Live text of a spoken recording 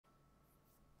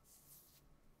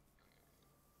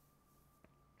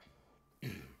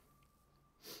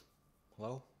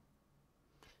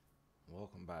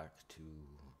back to,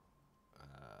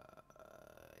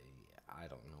 I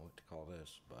don't know what to call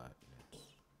this, but it's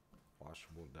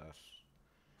washable dust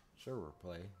server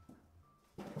play.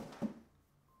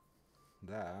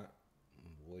 That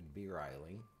would be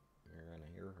Riley. You're going to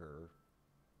hear her.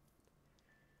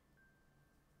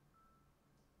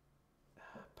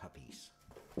 Puppies.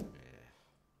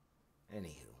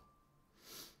 Anywho.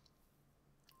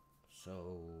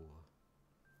 So,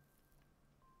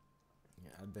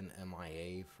 yeah, I've been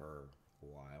MIA for a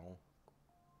while.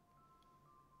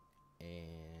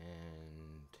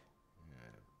 And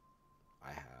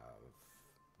I have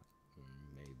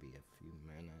maybe a few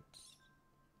minutes,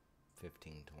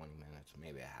 15, 20 minutes,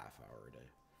 maybe a half hour to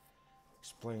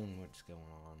explain what's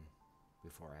going on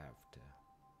before I have to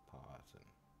pause and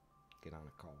get on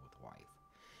a call with the wife.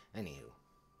 Anywho,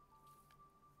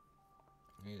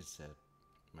 like I said,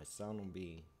 my son will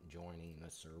be joining the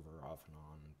server off and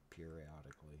on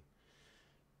periodically.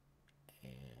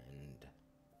 And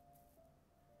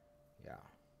yeah,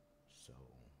 so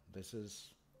this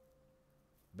has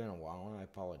been a while, and I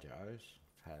apologize.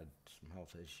 I've had some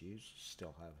health issues,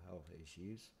 still have health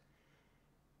issues.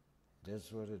 It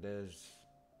is what it is.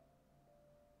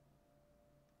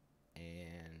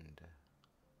 And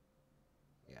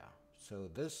yeah, so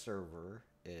this server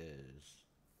is,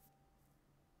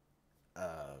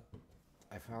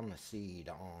 I found the seed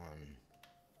on,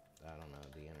 I don't know,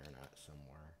 the internet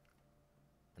somewhere.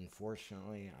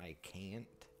 Unfortunately, I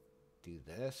can't do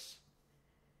this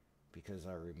because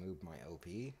I removed my OP,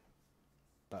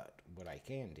 but what I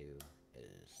can do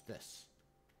is this.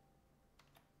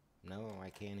 No, I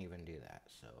can't even do that,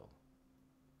 so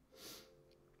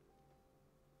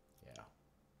yeah.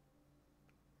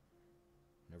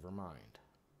 Never mind.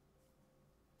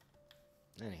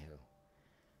 Anywho,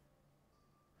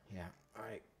 yeah,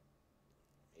 I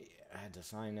had to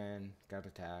sign in, got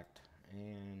attacked,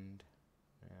 and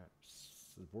yeah,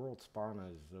 the world spawn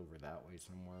is over that way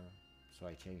somewhere. So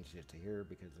I changed it to here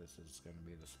because this is going to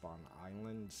be the spawn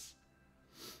islands.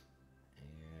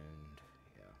 And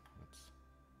yeah, let's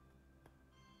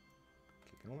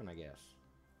keep going, I guess.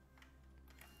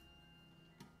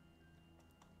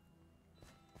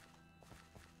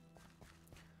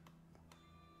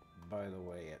 By the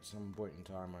way, at some point in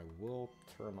time, I will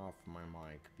turn off my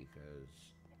mic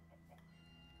because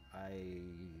I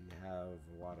have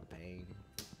a lot of pain.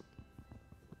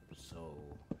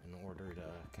 So, in order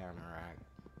to counteract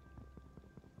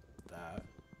that,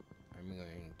 I'm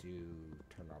going to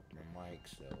turn off my mic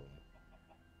so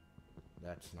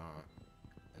that's not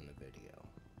in the video.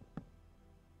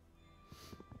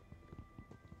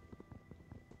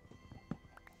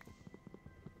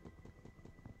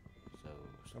 So,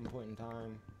 some point in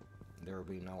time, there will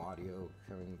be no audio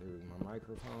coming through my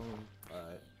microphone,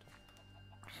 but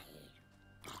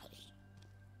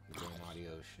the game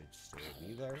audio should still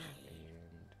be there, and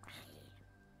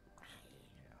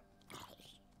yeah.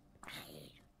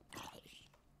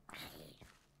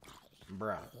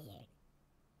 Bruh.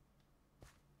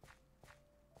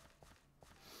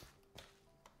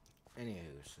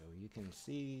 Anywho, so you can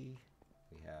see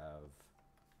we have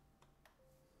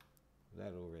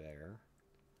that over there.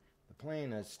 The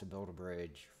plan is to build a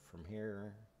bridge from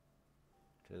here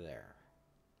to there.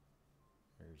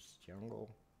 There's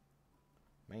jungle,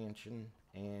 mansion,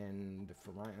 and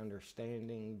from my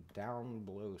understanding, down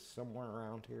below somewhere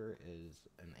around here is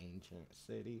an ancient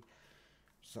city.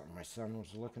 Something my son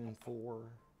was looking for.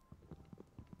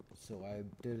 So I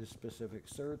did a specific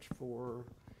search for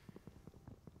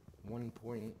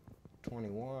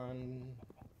 1.21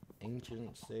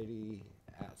 ancient city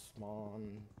at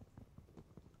spawn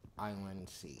island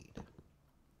seed.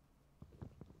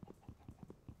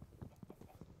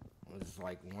 It was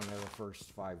like one of the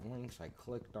first 5 links I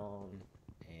clicked on,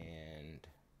 and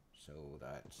so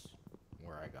that's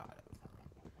where I got it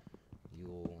from.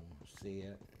 You'll see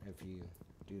it if you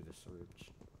do the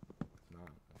search. If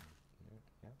not,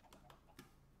 yeah,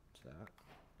 it's that.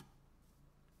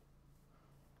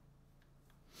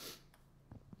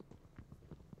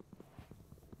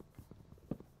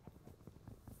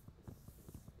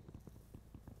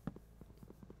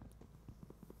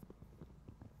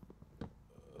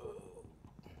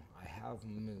 I have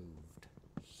moved,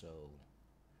 so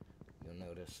you'll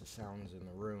notice the sounds in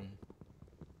the room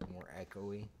more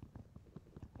echoey.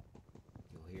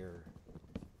 You'll hear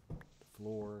the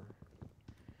floor,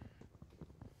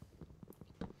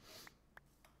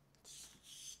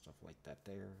 stuff like that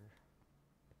there.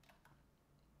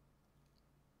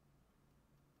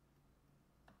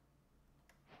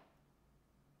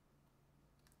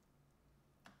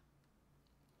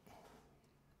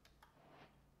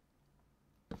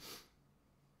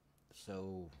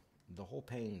 So, the whole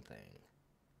pain thing.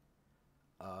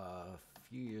 A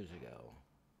few years ago,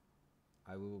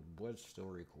 was still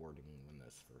recording when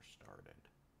this first started.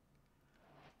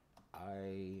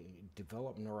 I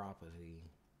developed neuropathy.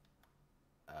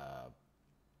 Uh,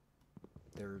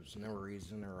 there's no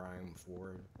reason or rhyme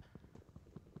for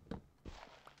it.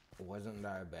 I wasn't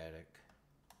diabetic,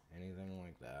 anything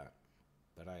like that,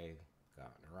 but I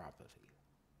got neuropathy.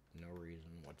 No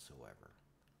reason whatsoever.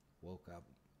 Woke up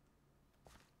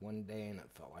one day and it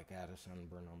felt like I had a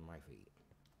sunburn on my feet.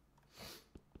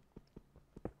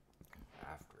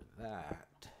 After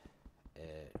that,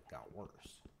 it got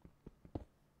worse.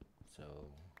 So,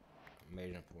 I made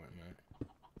an appointment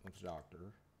with the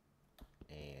doctor,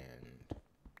 and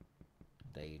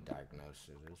they diagnosed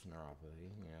it as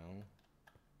neuropathy, you know.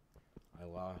 I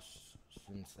lost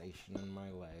sensation in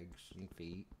my legs and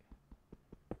feet.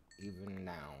 Even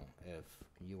now, if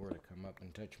you were to come up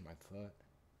and touch my foot,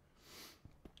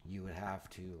 you would have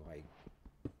to, like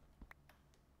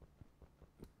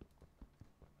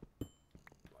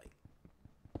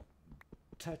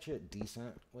touch it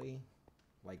decently.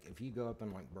 Like, if you go up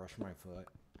and, like, brush my foot,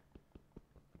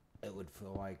 it would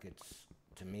feel like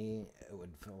to me, it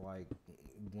would feel like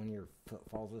when your foot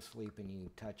falls asleep and you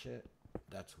touch it,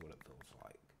 that's what it feels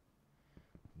like.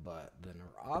 But the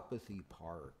neuropathy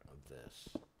part of this,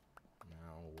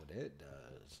 now what it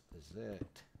does is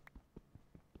it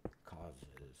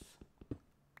causes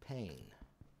pain.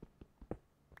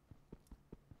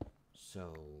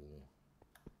 So,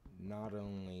 not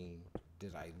only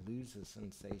did I lose the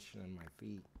sensation in my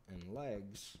feet and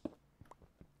legs,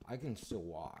 I can still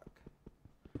walk.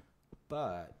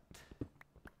 But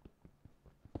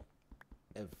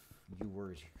if you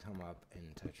were to come up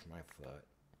and touch my foot,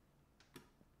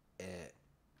 it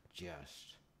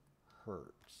just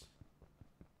hurts.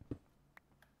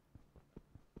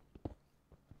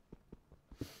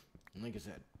 And like I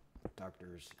said,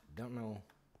 doctors don't know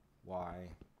why.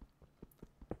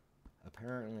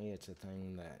 Apparently it's a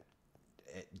thing that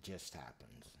it just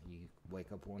happens. You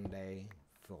wake up one day,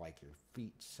 feel like your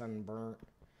feet's sunburnt,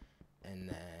 and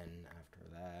then after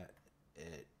that,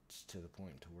 it's to the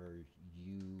point to where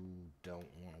you don't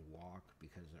want to walk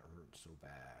because it hurts so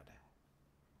bad.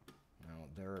 Now,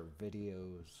 there are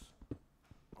videos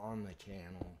on the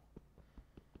channel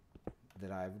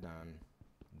that I've done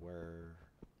where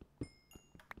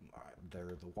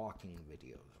they're the walking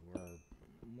videos, where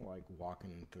I'm like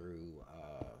walking through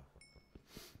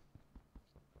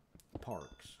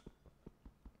parks.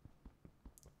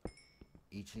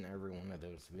 Each and every one of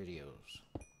those videos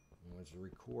was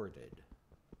recorded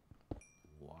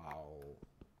while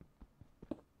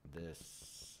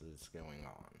this is going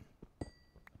on.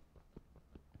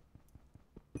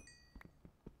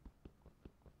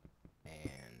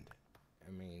 And,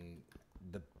 I mean,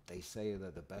 they say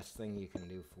that the best thing you can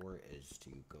do for it is to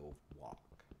go walk.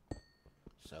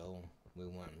 So, we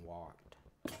went and walked,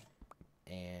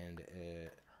 and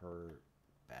it hurt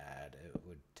bad. It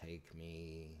would take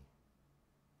me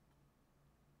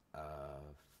a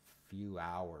few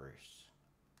hours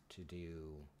to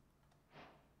do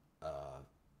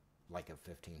like a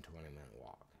 15-20 minute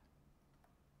walk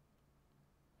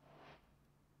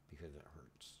because it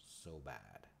hurts so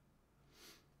bad.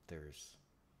 There's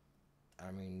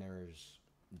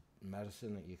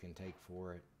medicine that you can take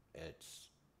for it.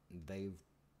 They've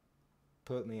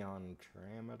put me on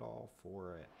tramadol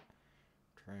for it.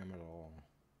 Tramadol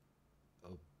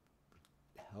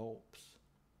helps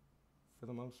for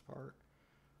the most part,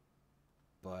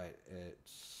 but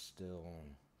it's still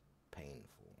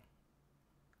painful.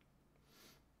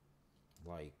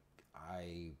 Like,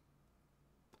 I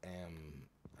am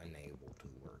unable to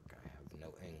work. I have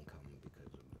no income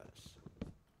because of this.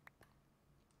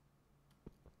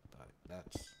 But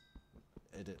that's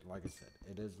it. Like I said,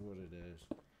 it is what it is.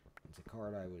 It's a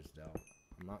card I was dealt.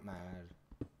 I'm not mad.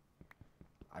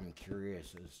 I'm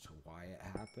curious as to why it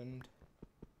happened.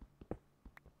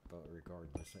 But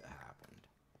regardless, it happened.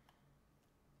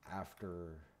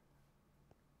 After,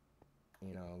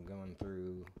 going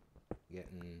through,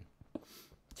 getting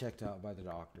checked out by the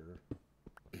doctor,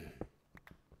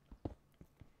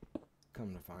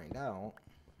 come to find out,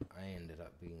 I ended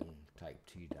up being type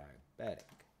 2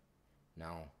 diabetic.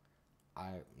 Now,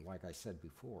 like I said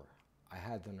before, I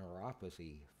had the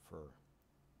neuropathy for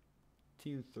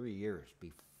 2-3 years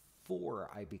before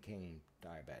I became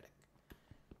diabetic.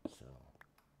 So,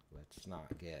 let's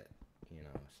not get,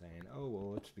 saying, oh,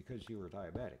 well, it's because you were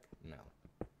diabetic. No.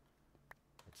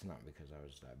 It's not because I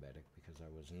was diabetic, because I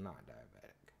was not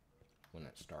diabetic when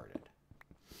it started.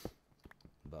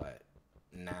 But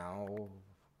now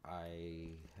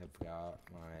I have got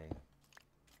my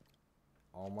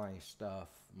all my stuff,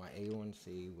 my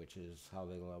A1C, which is how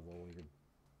they level your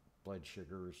blood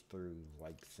sugars through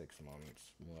like 6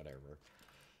 months, whatever.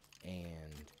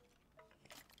 And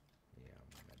yeah, I'm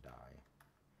gonna die.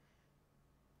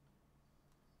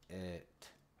 It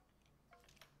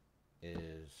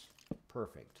is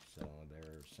perfect. So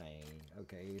they're saying,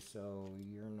 okay, so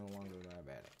you're no longer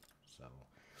diabetic. So,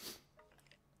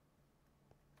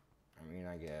 I mean,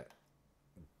 I get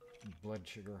blood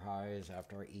sugar highs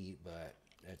after I eat, but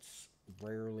it's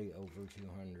rarely over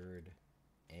 200.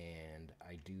 And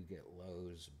I do get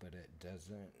lows, but it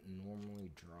doesn't normally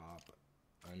drop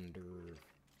under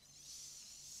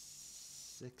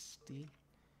 60.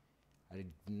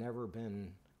 I've never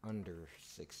been under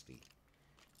 60,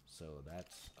 so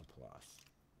that's a plus.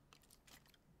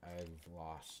 I've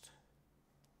lost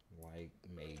like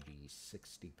maybe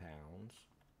 60 pounds.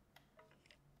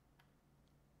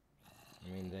 I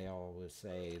mean, they always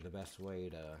say the best way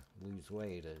to lose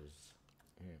weight is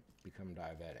become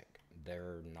diabetic.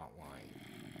 They're not lying.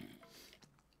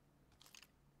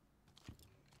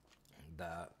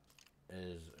 That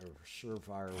is a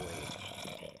surefire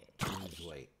way to lose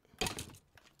weight.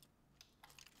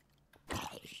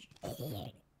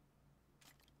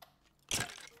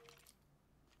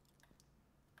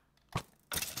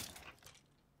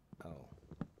 Oh,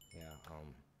 yeah.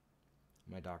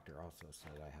 My doctor also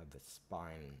said I have the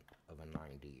spine of a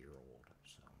 90-year-old,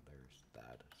 so there's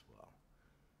that as well.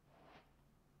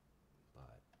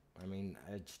 But I mean,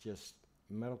 it's just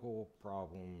medical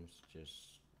problems,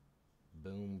 just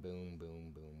boom, boom,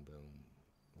 boom, boom, boom,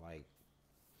 like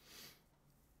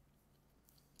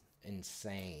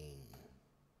insane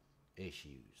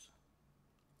issues.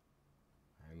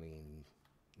 I mean,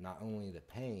 not only the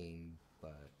pain,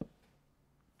 but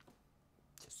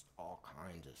just all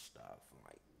kinds of stuff.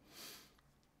 Like,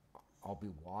 I'll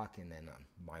be walking and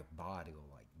my body will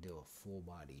like do a full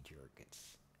body jerk.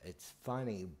 It's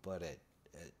funny, but it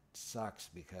sucks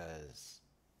because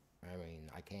I mean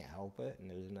I can't help it, and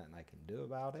there's nothing I can do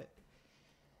about it.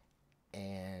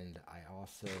 And I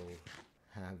also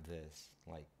have this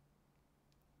like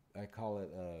I call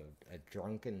it a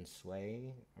drunken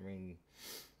sway. I mean,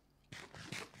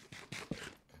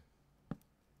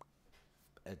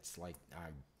 it's like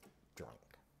I'm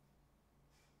drunk.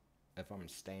 If I'm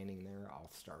standing there, I'll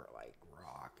start like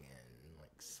rocking,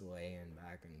 like swaying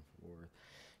back and forth.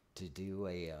 To do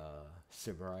a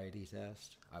sobriety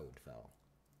test, I would fail.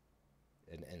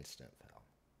 An instant fail.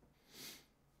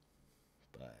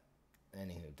 But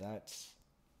anywho,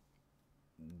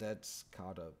 that's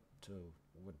caught up to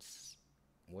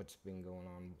what's been going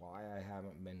on. Why I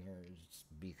haven't been here is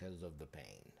because of the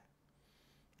pain.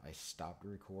 I stopped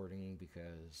recording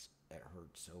because it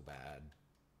hurt so bad.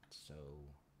 So,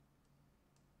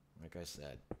 like I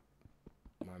said,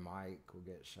 my mic will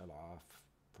get shut off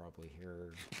probably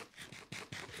here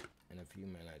in a few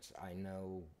minutes. I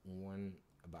know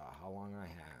about how long I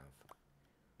have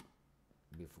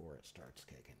before it starts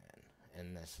kicking in.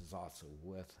 And this is also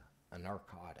with a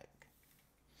narcotic.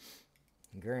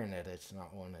 Granted, it's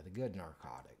not one of the good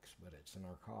narcotics, but it's a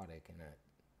narcotic and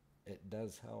it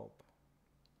does help.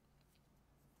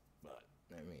 But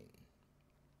I mean,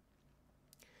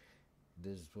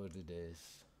 this is what it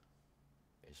is.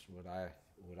 It's what I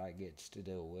gets to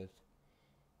deal with,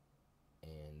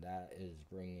 and that is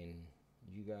bringing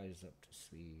you guys up to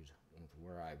speed with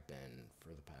where I've been for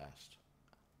the past,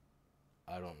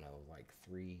 I don't know, like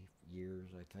 3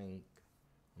 years, I think.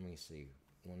 Let me see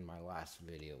when my last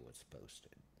video was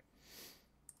posted.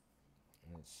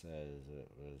 It says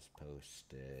it was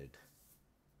posted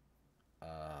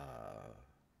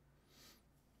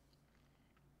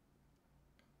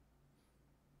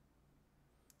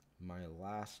my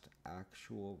last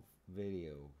actual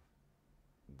video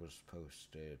was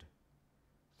posted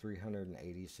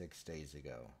 386 days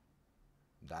ago.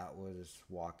 That was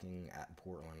walking at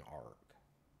Portland Arc.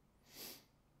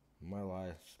 My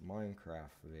last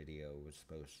Minecraft video was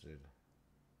posted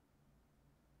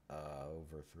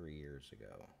over 3 years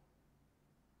ago.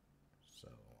 So,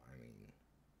 I mean,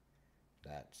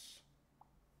 that's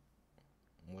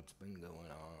what's been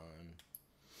going on.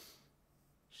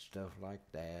 Stuff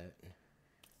like that.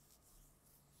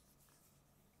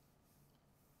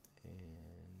 And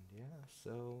yeah,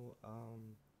 so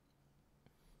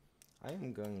I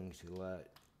am going to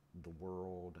let the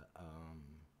world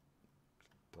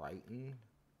brighten.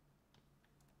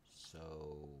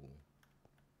 So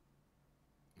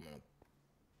I'm gonna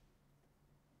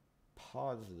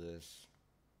pause this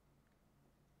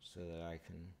so that I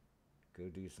can go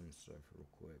do some stuff real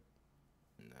quick.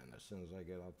 And then as soon as I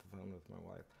get off the phone with my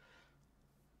wife,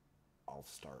 I'll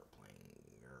start playing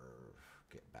or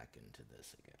get back into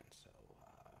this again. So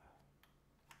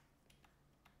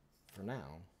for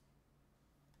now,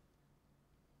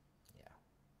 yeah,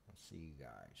 I'll see you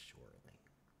guys shortly.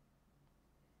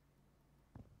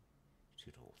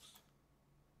 Toodles.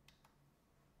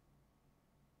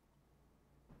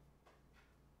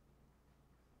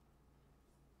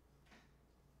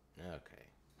 Okay.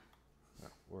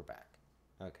 Oh, we're back.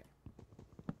 Okay.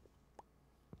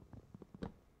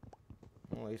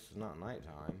 Well, at least it's not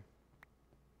nighttime.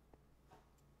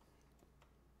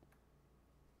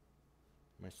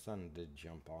 My son did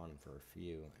jump on for a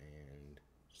few and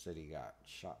said he got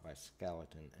shot by a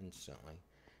skeleton instantly.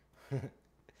 So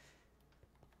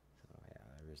yeah,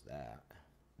 there's that.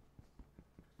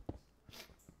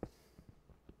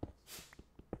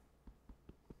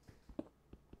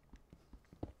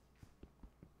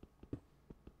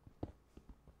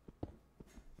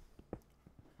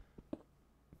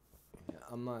 Yeah,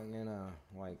 I'm not gonna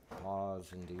like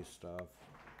pause and do stuff.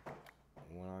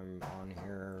 When I'm on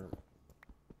here,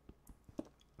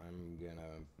 I'm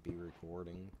gonna be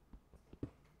recording.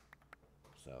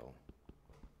 So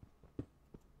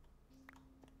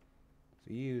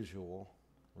the usual,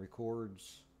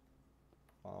 records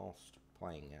whilst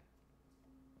playing it.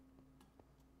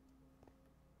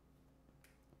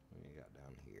 What do you got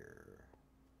down here?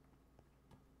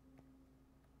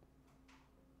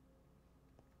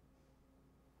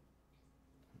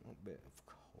 A little bit of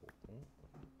coal.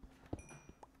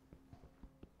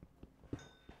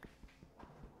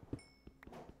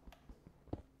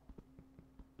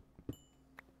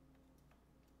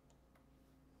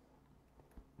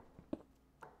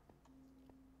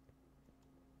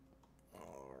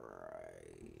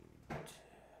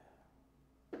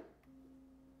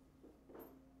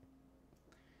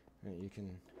 You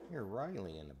can hear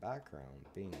Riley in the background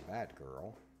being a bad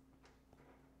girl.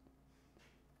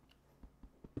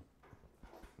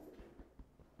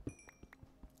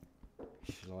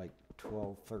 She's like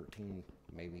 12, 13,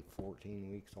 maybe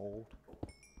 14 weeks old.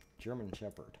 German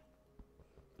Shepherd.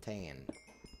 Tan.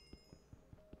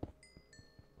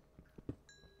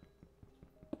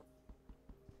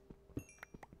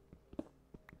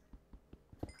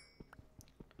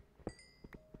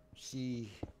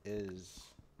 She is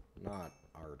not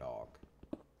our dog.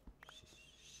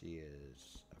 She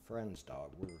is a friend's dog.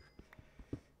 We're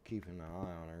keeping an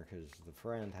eye on her because the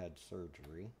friend had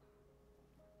surgery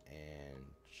and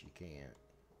she can't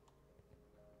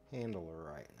handle her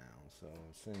right now. So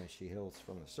as soon as she heals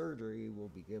from the surgery, we'll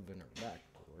be giving her back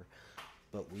to her.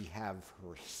 But we have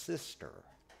her sister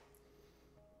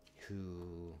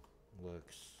who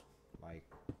looks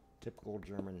like typical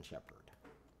German Shepherd.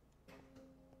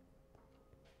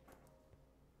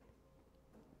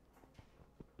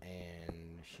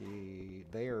 And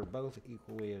they are both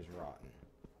equally as rotten.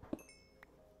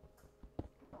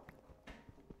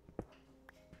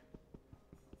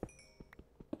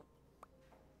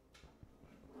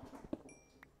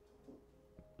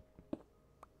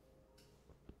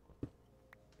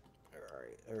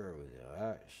 Alright, there we go.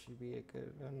 That should be a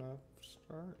good enough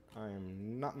start. I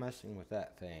am not messing with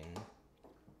that thing.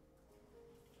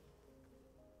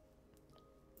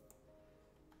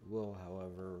 Will,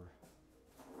 however,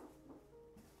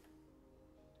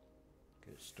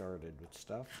 get started with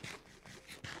stuff.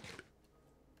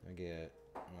 I get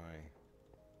my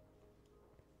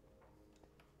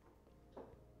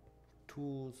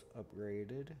tools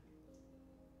upgraded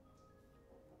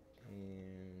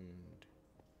and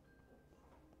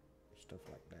stuff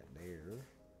like that there.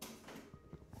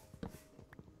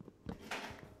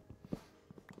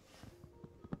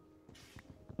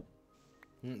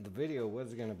 The video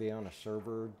was going to be on a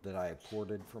server that I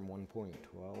ported from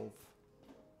 1.12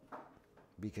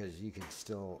 because you could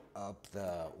still up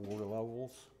the ore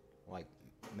levels, like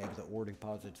make the ore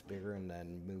deposits bigger and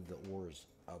then move the ores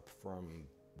up from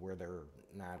where they're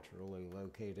naturally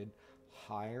located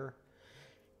higher.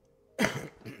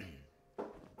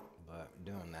 But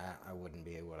doing that, I wouldn't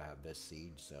be able to have this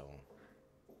siege, so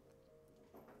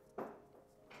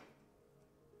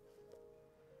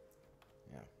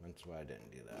yeah, that's why I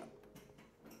didn't do that.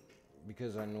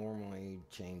 Because I normally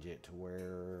change it to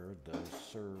where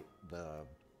the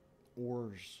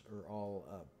ores are all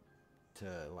up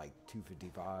to like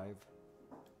 255,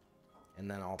 and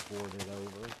then I'll port it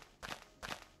over.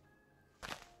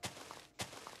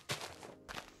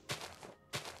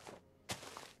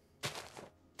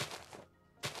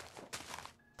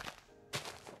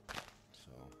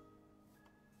 So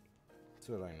that's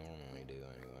what I normally do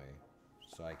anyway.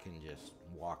 So I can just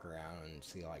walk around and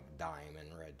see like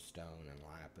diamond, redstone, and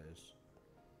lapis.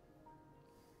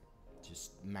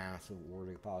 Just massive ore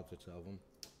deposits of them.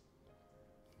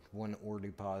 one ore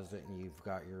deposit and you've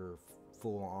got your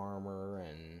full armor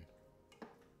and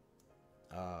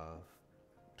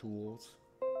tools.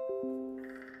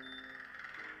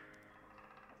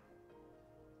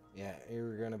 Yeah,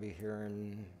 you're gonna be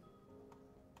hearing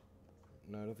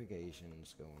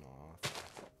notifications going off.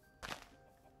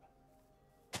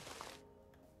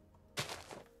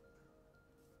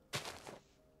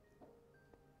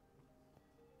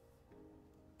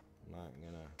 I'm not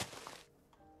gonna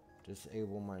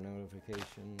disable my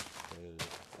notifications because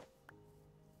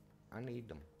I need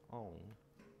them on.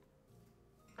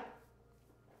 And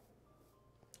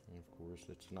of course,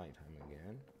 it's nighttime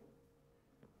again.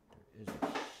 There is a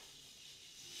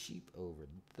sheep over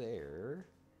there.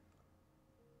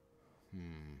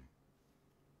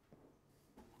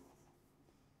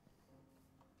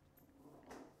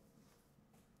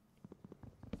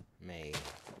 May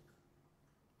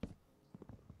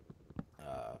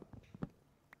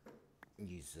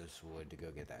use this wood to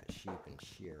go get that sheep and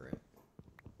shear it.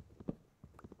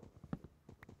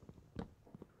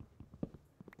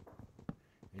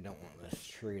 You don't want this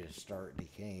tree to start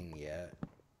decaying yet.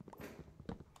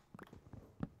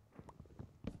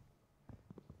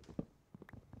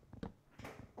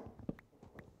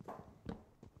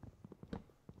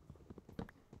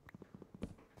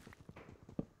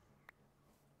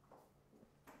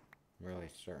 I'm really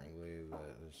starting to believe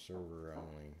that the server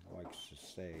only likes to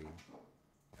stay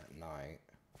at night.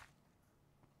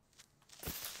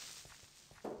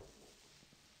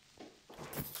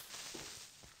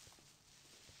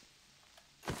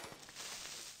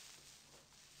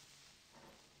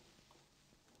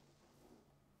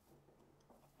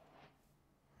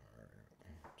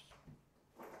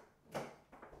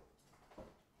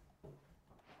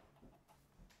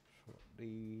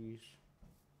 These.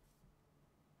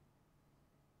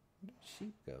 Where did the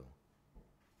sheep go?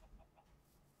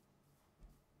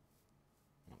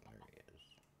 Oh, there he is.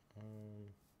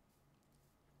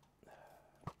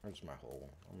 Where's my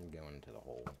hole? I'm going to the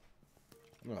hole.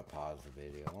 I'm gonna pause the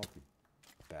video. I'll be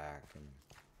back and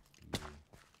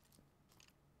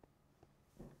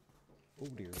oh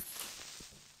dear.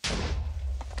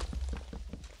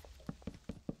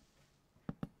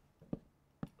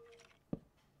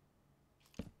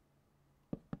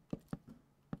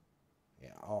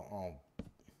 Yeah, I'll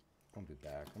be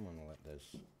back. I'm gonna let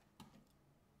this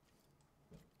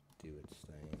do its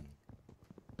thing.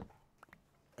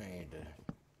 I need to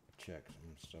check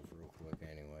some stuff real quick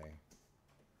anyway.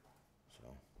 So,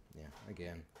 yeah,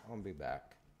 again, I'll be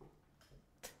back.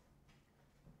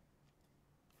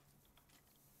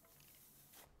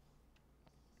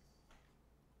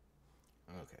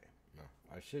 Okay, no,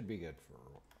 I should be good for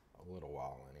a little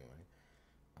while anyway.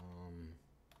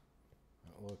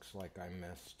 It looks like I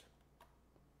missed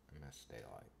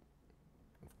daylight.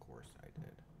 Of course I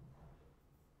did.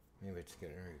 Maybe it's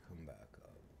getting ready to come back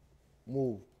up.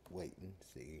 We'll wait and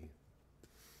see.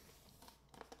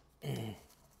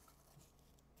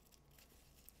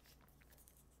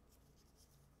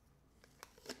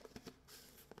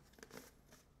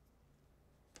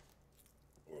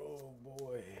 Oh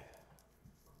boy.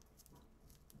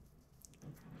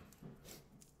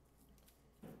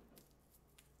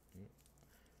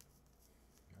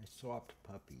 I swapped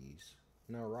puppies.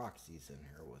 Now Roxy's in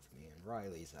here with me and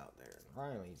Riley's out there. And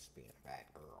Riley's being a bad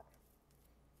girl.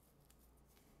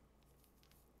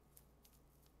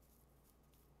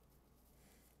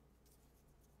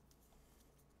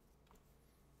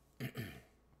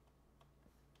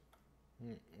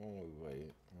 Oh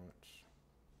wait, let's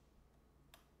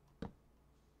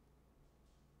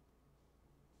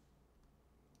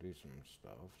do some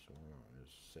stuff so we're not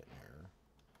just sitting here.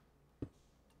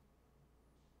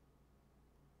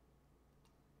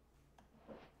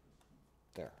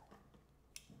 There.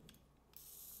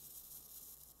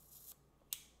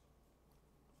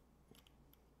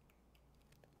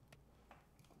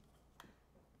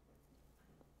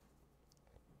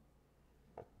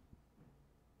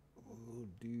 We'll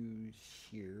do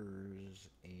shears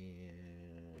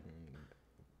and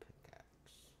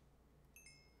pickaxe.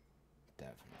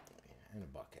 Definitely. And a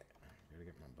bucket. Gotta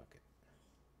get my bucket.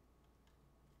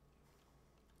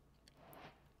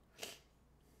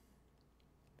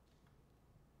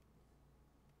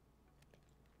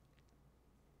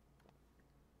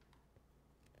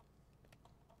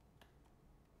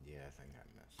 Yeah, I think I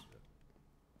messed it.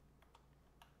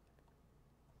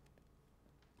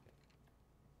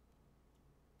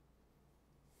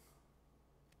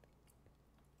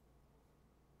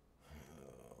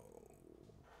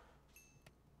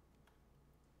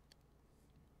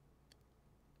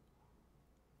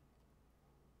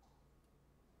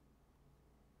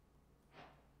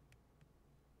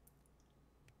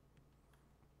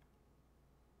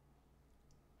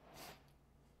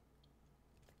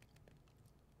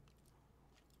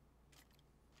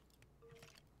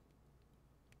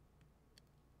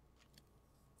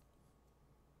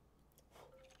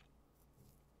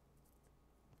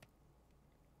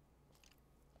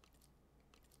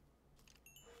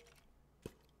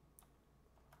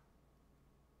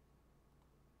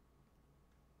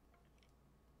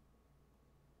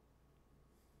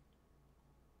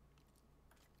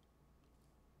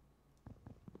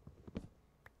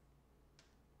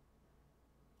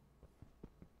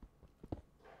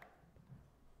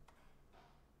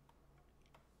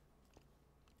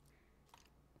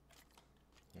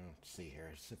 Let's see here.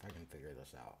 Let's see if I can figure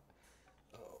this out.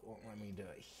 Oh, it won't let me do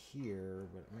it here,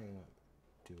 but it may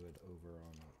do it over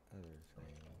on the other thing.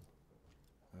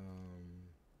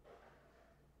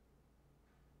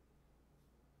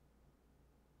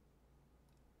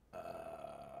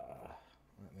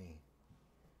 Let me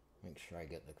make sure I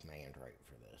get the command right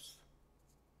for this.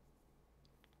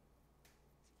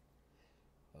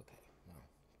 Okay, well,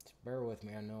 just bear with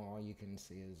me. I know all you can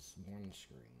see is one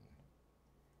screen.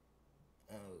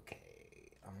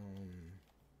 Okay,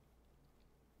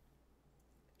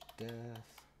 death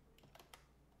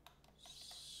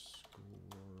score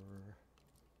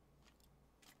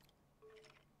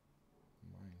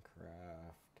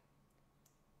Minecraft.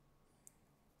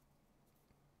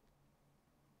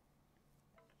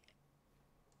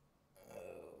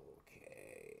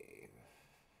 Okay,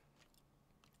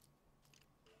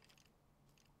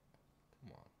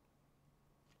 come on.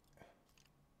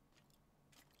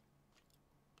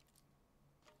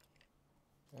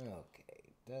 Okay,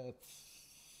 death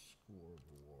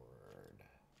scoreboard.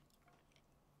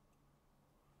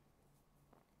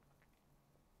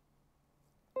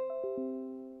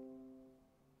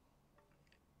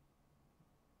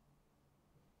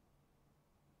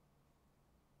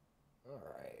 All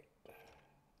right.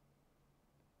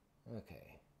 Okay.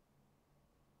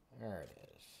 There it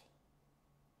is.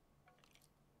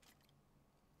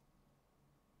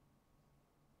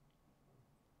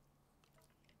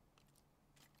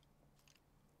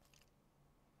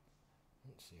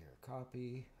 Let's see here.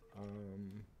 Copy.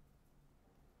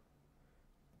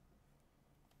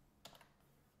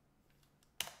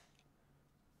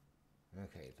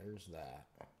 Okay, there's that.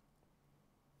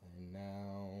 And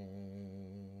now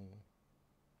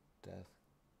death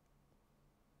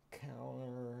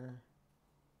counter.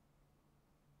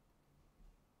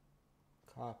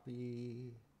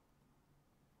 Copy.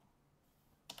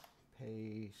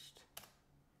 Paste.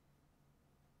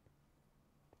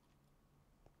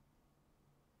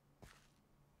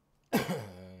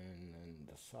 And then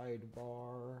the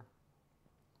sidebar.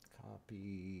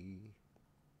 Copy.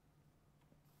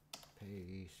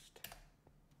 Paste.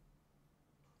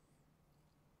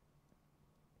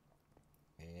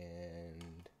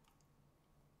 And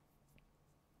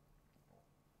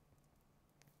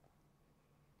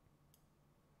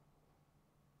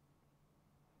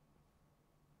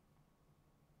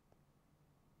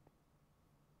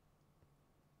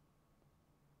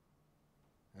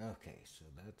okay, so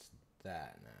that's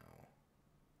that now.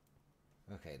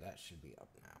 Okay, that should be up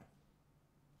now.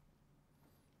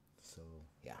 So,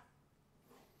 yeah.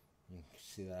 You can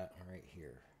see that right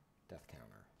here. Death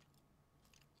counter.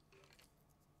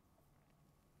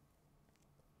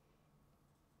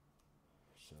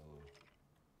 So,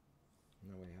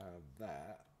 now we have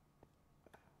that.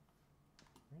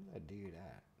 Where's that dude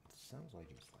at? It sounds like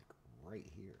he's like right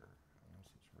here.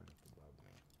 Unless he's right up above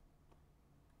me.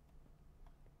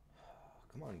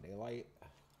 Come on, daylight.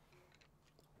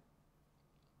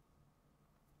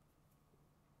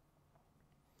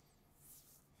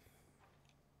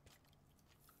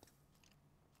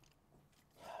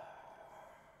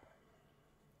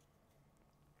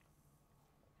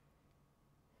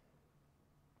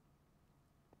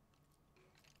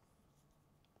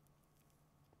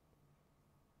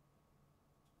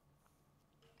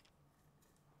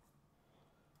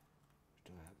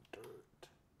 Do I have dirt?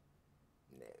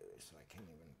 No, so I can't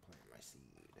even plant my seed.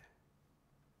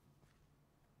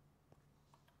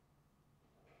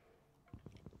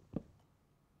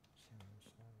 See on this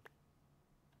side?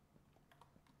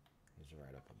 He's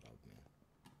right up above me.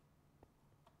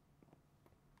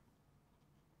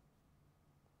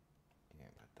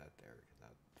 Can't put that there because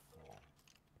that'd fall.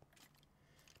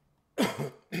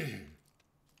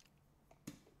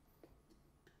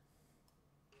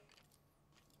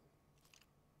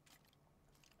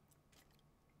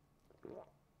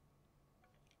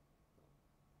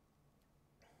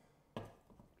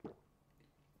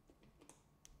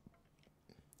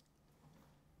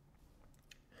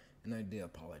 And I do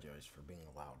apologize for being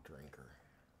a loud drinker.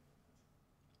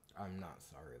 I'm not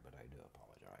sorry, but I do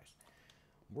apologize.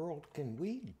 World, can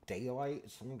we daylight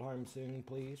sometime soon,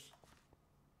 please?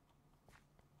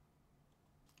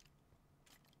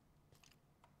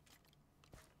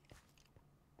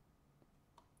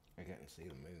 I can't see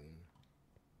the moon.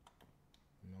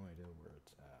 No idea where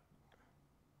it's at.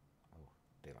 Oh,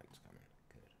 daylight's coming.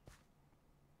 Good.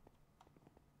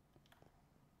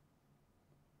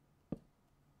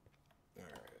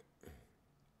 Alright.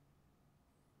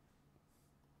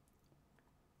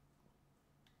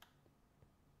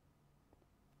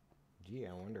 Gee,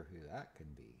 I wonder who that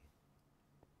could be.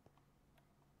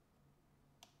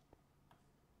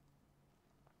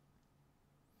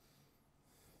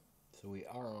 So we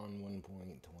are on 1.21.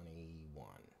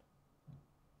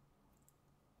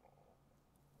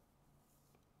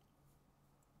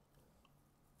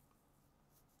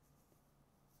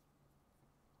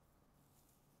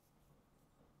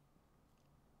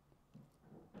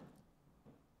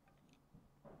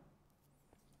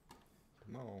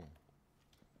 Come on.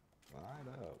 Light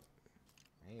up.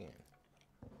 Man.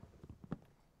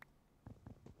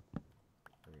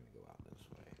 We're going to go out this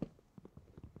way.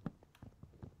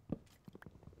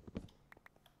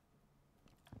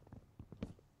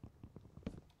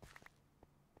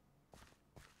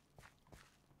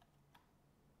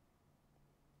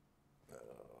 Oh,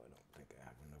 I don't think I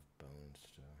have enough bones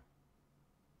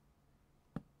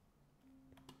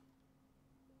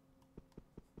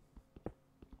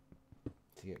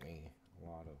to get me a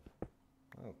lot of...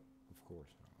 Oh, of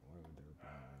course not. Why would there be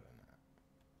more than that?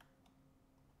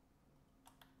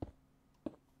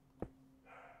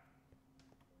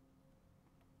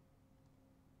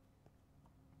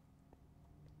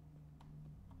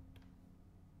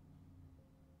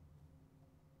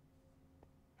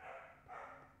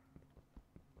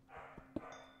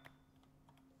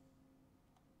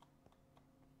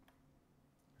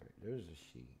 Right, there's a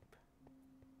sheep.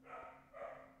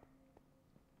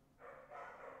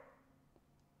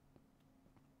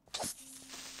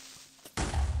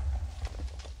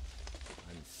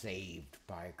 I'm saved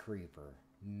by a creeper.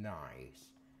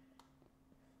 Nice.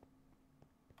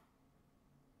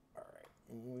 Alright,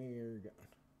 we're going.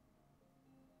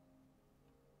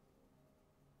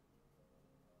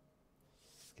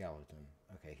 Skeleton.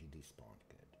 Okay, he despawned.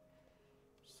 Good.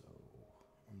 So,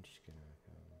 I'm just gonna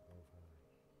come over.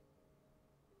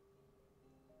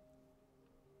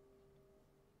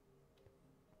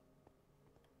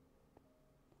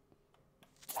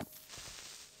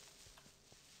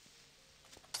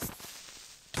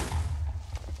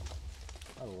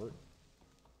 That'll work.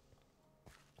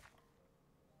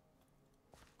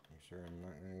 Make sure I'm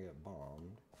not gonna get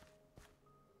bombed.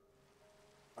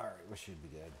 Alright, we should be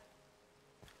good.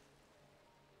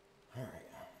 Alright,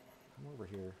 come over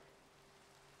here.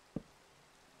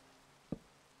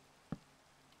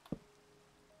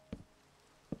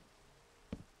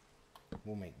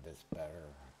 We'll make this better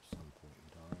at some point in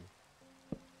time.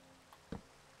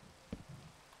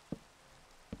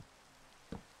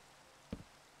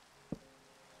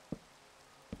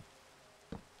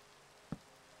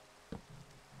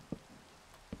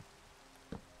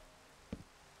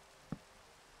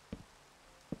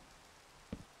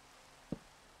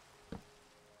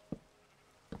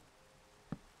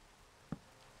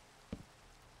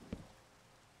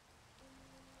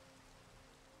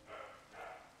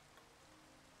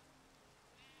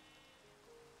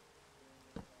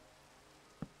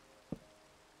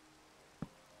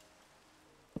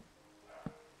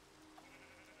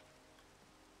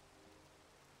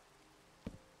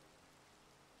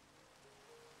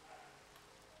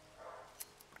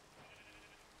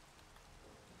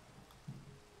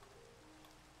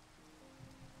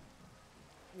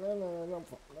 No.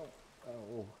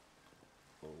 Oh.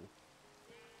 Oh.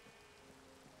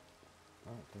 I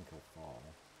don't think he'll fall.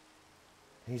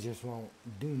 He just won't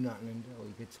do nothing until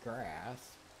he gets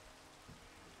grass.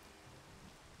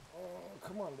 Oh,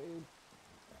 come on, dude.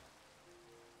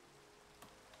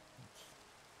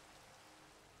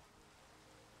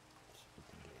 See if we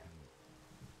can get him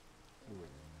over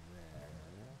there.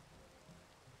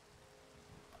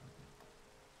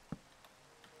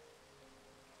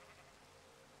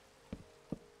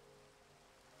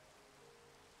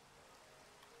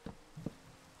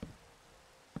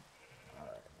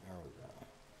 Alright, there we go.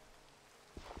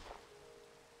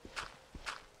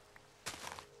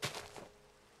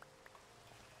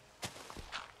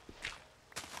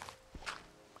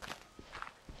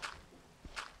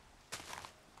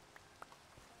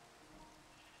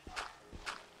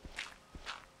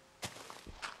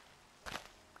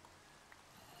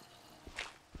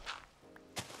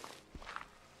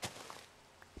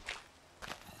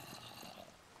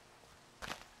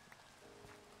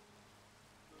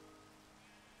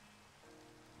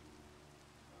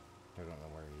 I don't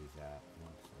know where he's at.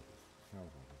 Looks like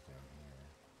sounds like he's down here.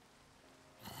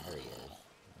 There he is.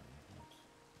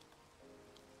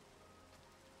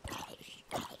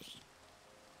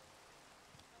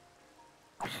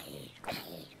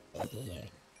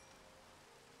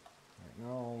 Right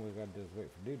now, all we gotta do is wait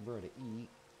for Dude Bro to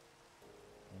eat,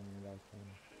 and I can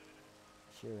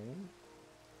share him.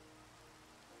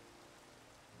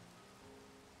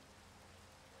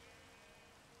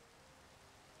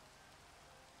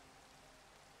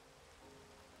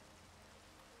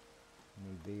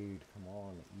 Dude, come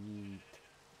on, eat.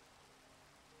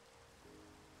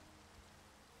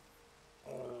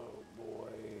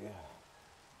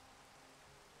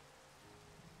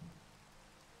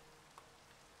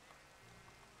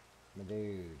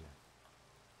 dude.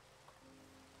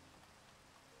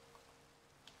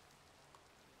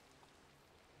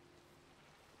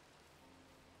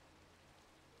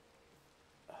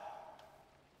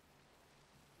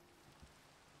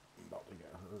 I'm about to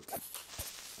get hurt.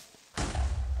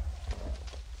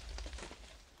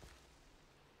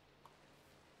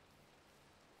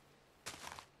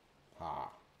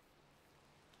 Ha.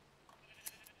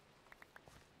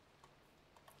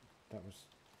 That was...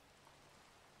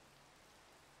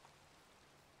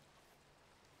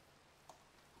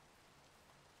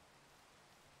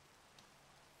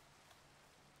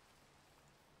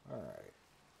 Alright.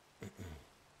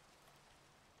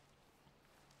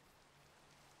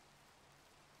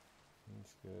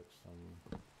 Let's get some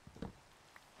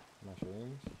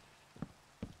mushrooms.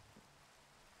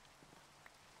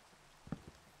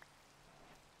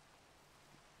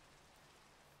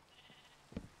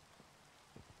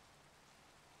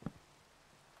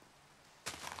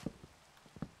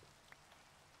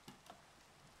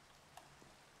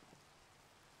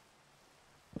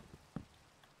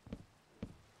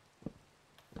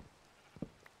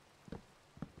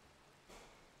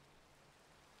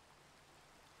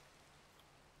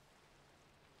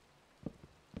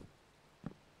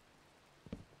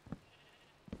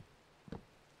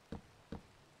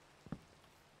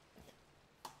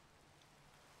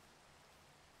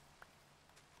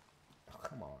 Oh,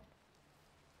 come on.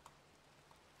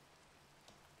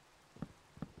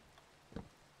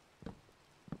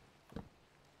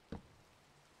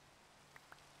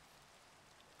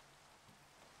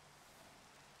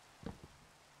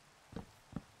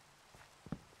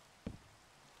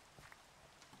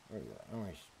 Where is that? Oh,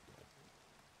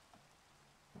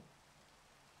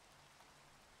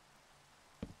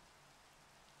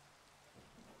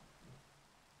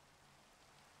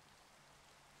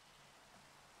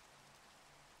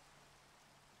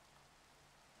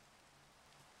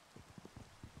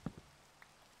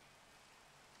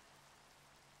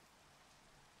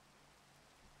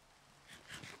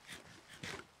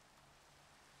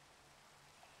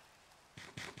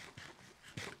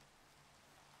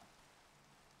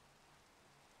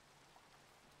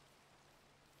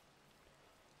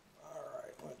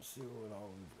 alright, let's see what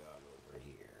all we've got over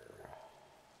here.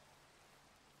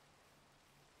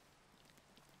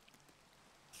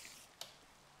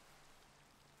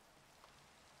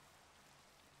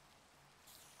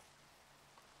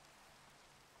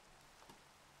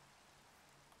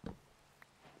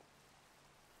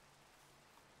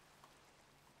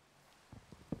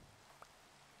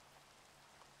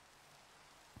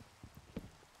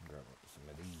 Grab some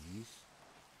of these.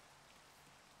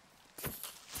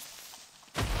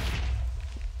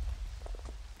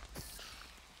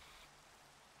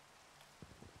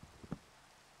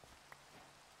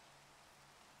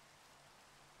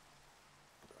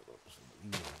 Grab some of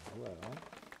these as well.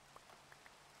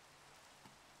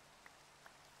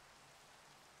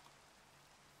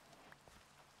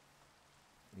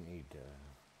 Need to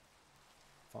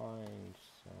find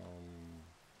some...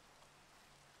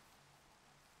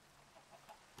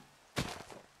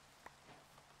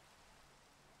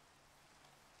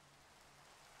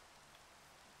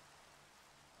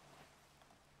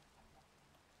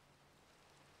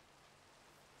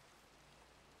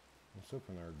 I was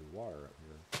hoping there would be water up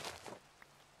here.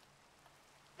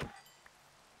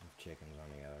 There's chickens on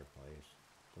the other place.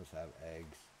 Let's have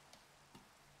eggs.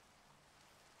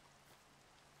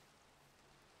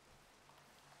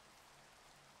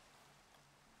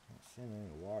 Not seeing any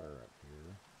water up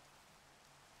here.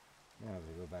 Now I have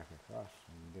to go back across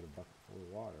and get a bucket full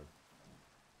of water.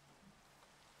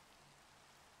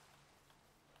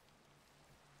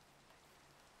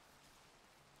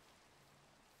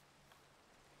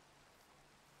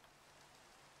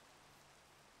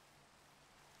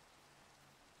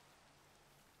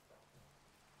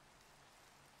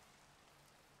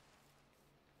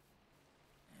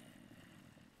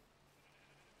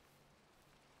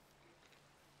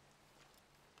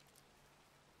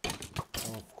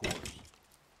 Oh, of course.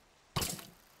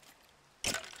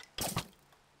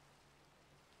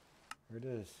 There it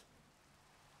is.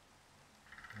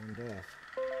 One death.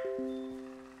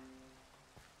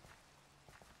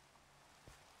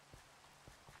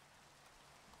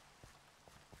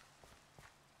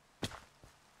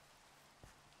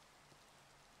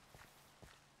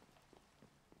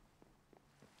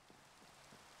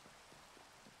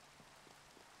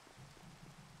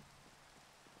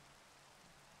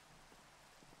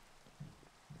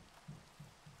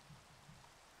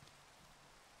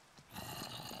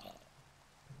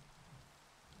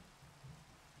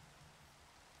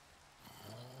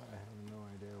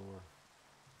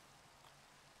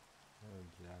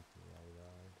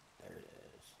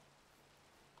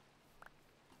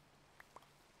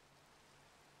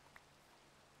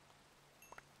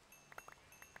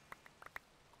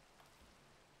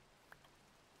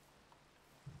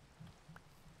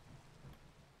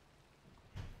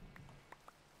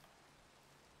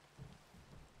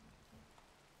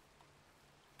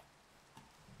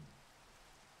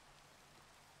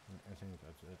 think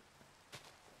that's it.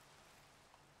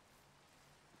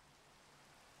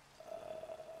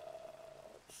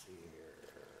 Let's see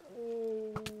here.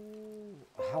 Oh,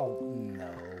 how? No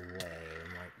way.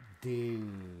 I'm like,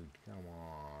 dude, come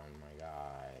on, my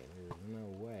guy. There's no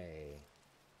way.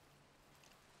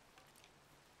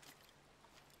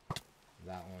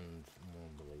 That one's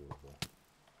unbelievable.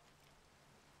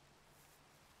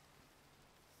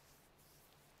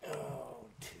 Oh,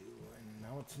 two, and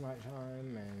now it's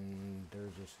nighttime, and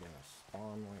they're just gonna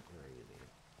spawn like crazy.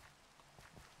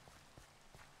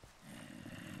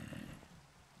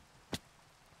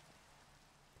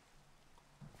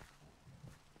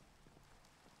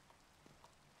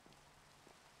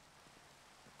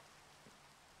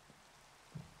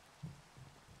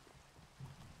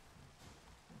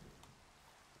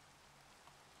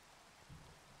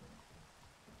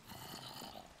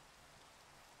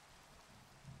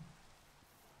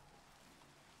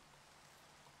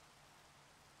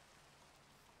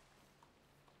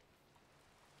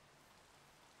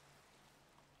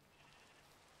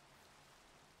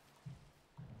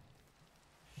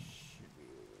 Should be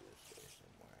over this way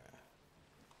somewhere.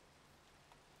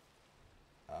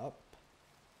 Up.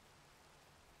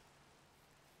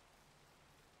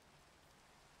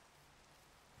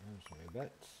 There's my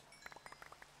bets.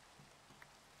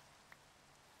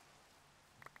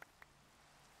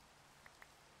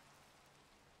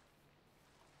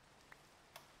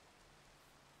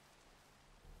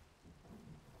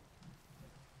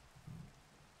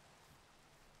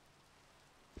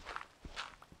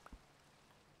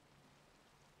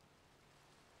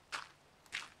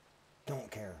 Don't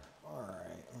care.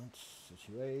 Alright, let's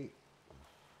situate.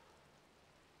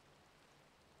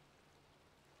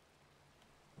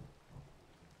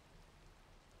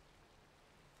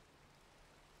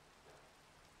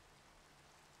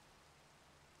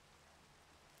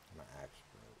 My axe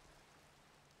broke.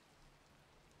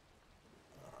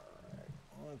 Alright,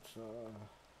 let's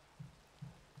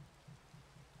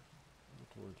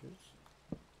torches.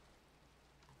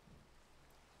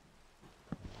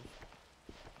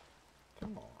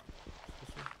 Come on.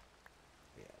 This way?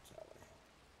 Yeah, it's that way.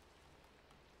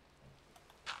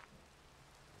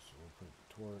 So we'll put the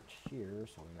torch here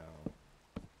so we know.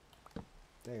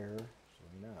 There, so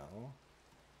we know.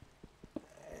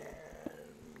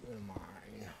 And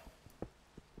mine.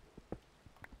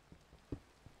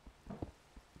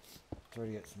 Try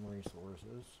to get some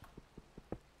resources.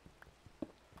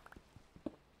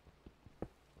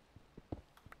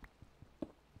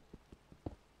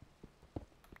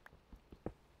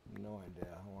 No idea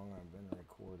how long I've been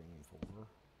recording for.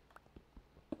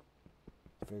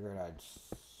 Figured I'd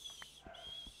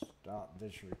stop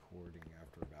this recording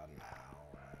after about an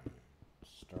hour and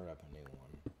start up a new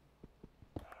one.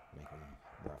 Make them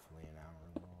roughly an hour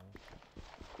long.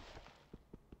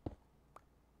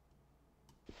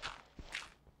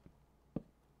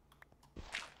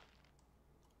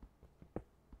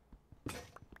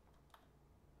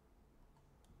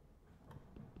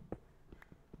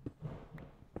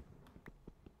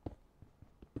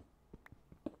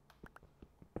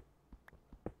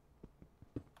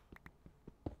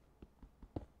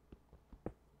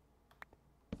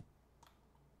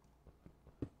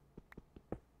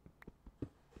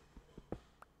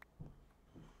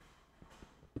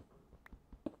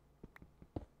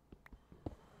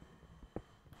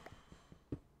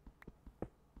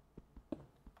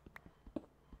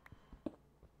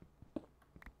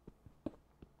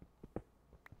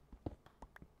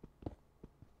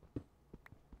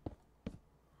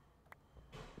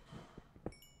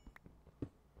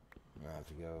 I have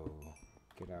to go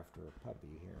get after a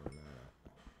puppy here in a minute.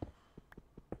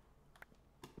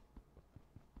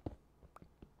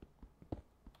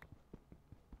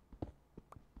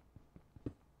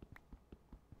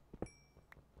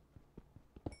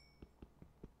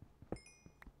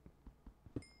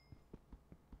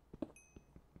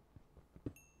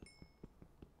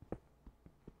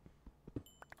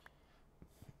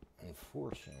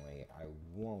 Unfortunately, I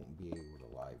won't be able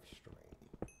to live stream.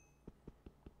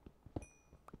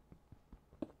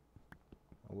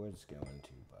 I was going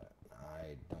to, but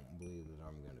I don't believe that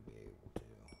I'm going to be able to.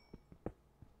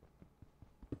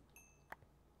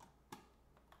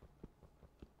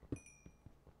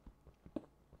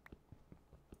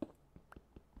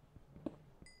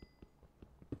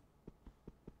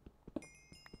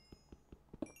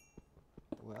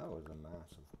 Well, that was a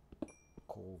massive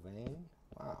coal vein.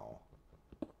 Wow.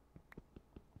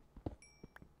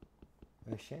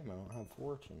 A shame I don't have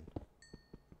fortune.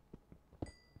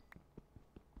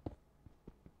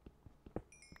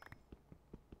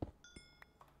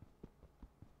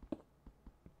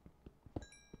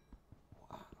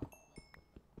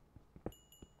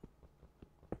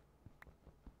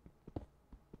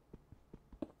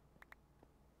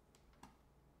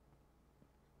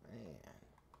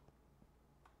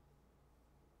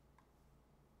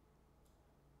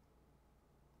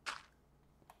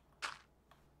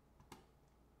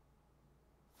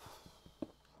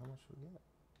 we get?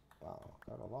 Wow,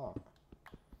 got a lot.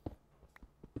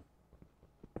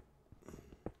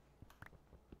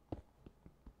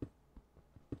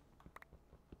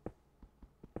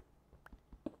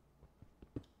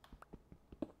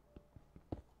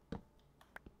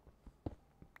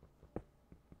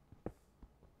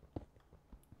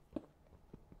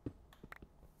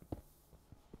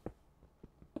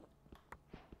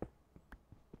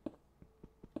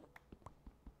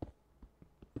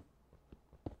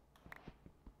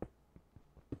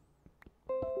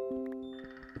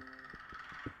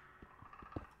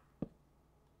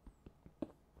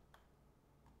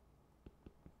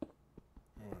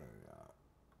 What do we got?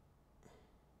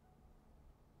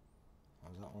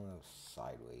 Was that one of those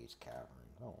sideways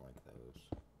caverns? I don't like those.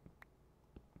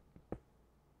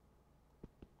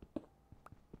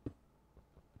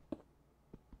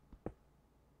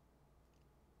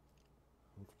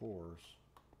 Of course.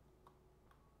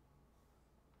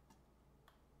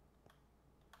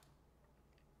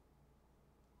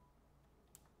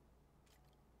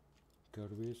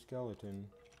 Gotta be a skeleton.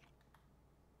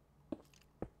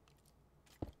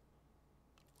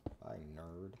 Bye,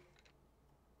 nerd.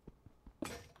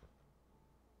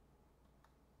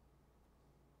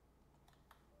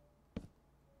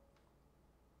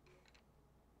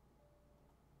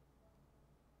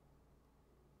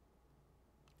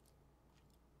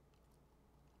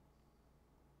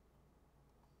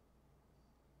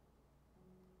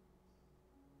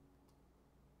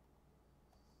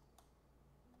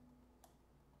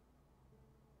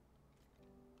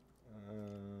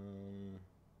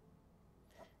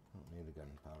 Don't need the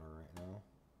gunpowder right now.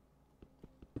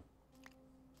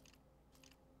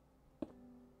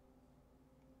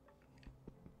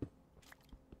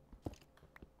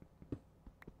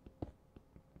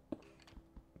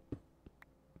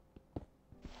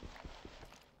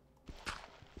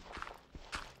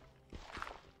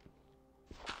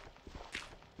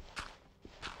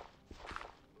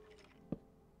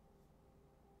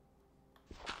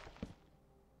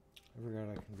 I forgot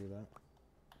I can do that.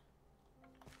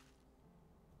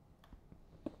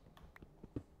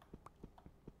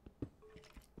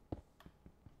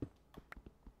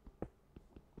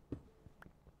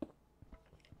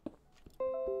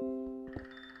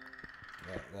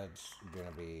 Yeah, that's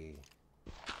gonna be...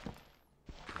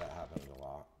 That happens a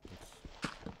lot. It's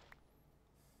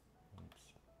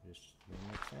just gonna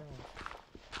make sounds.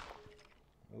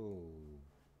 Oh,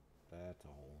 that's a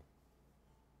hole.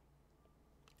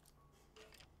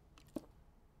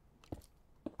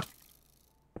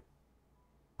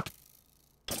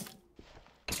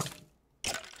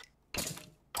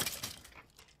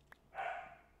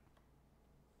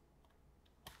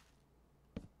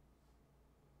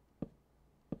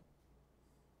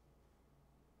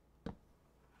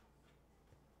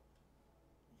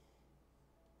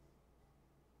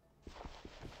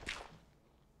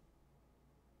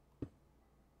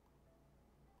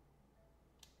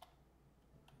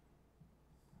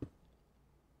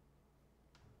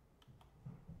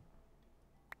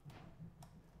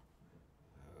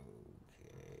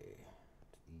 Okay,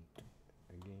 let's eat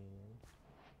again.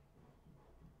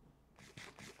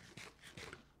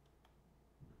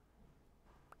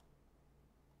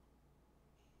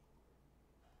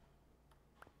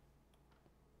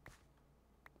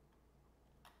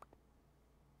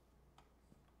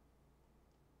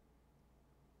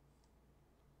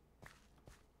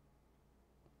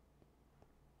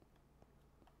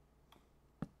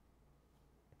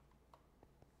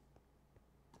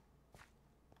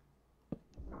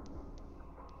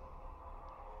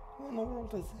 What in the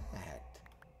world is that?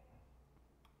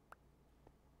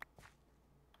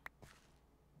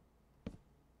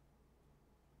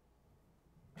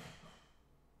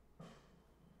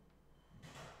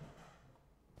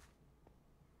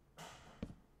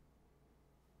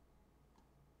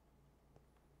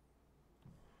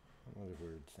 That was a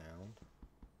weird sound.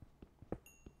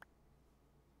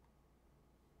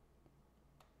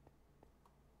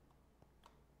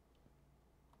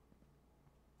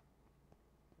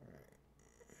 Alright,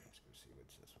 let's go see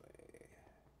what's this way.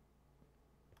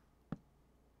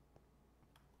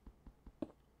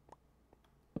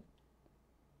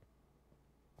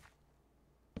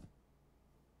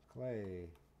 Clay.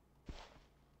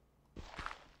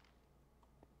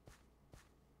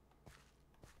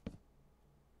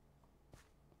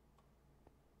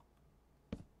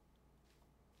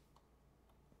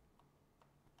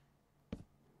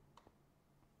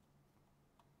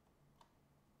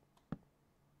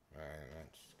 Alright,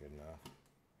 that's good enough.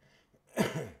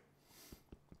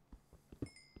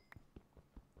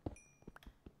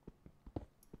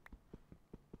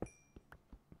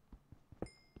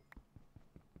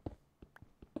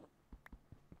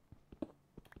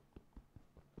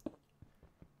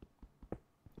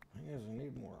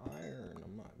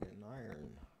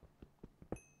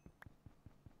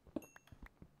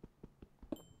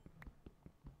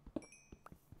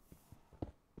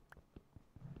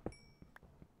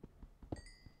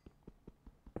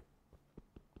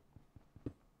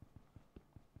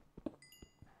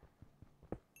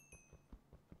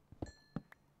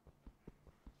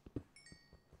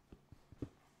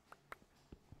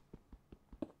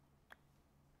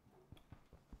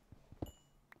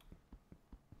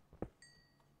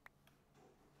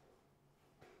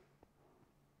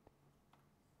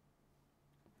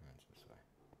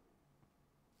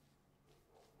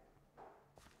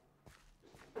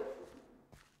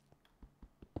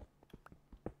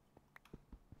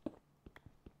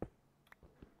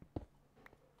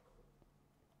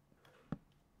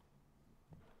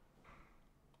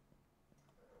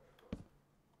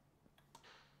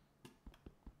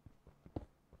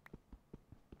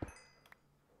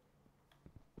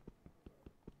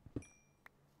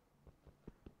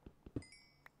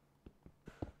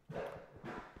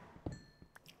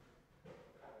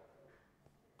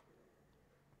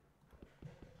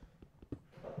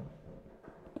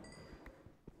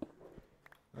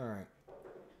 Alright.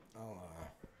 I'll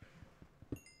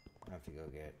have to go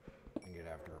get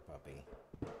after a puppy.